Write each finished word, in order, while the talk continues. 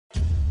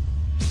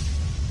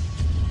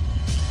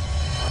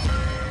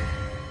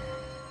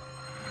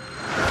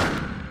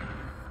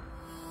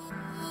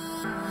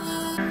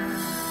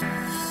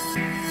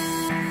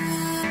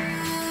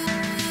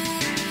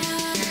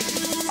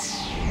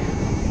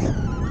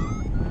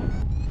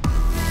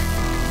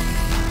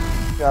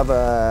We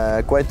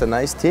have quite a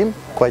nice team,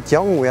 quite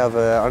young. We have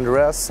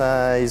Andreas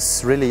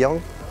is really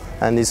young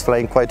and he's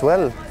flying quite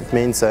well. It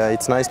means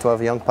it's nice to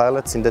have young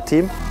pilots in the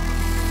team.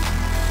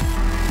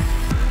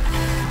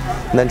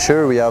 And then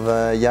sure, we have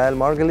Yael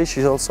Margelish,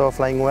 she's also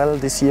flying well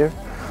this year.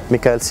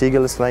 Michael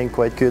Siegel is flying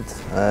quite good.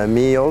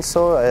 Me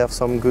also, I have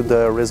some good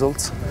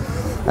results.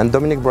 And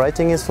Dominic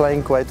Brighting is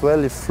flying quite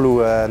well. He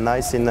flew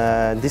nice in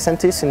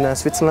Descentis in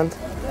Switzerland.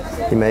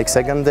 He made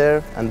second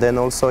there, and then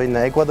also in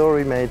Ecuador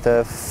he made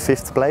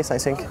 5th place, I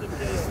think.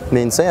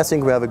 Means I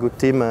think we have a good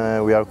team.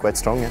 We are quite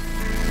strong. Yeah.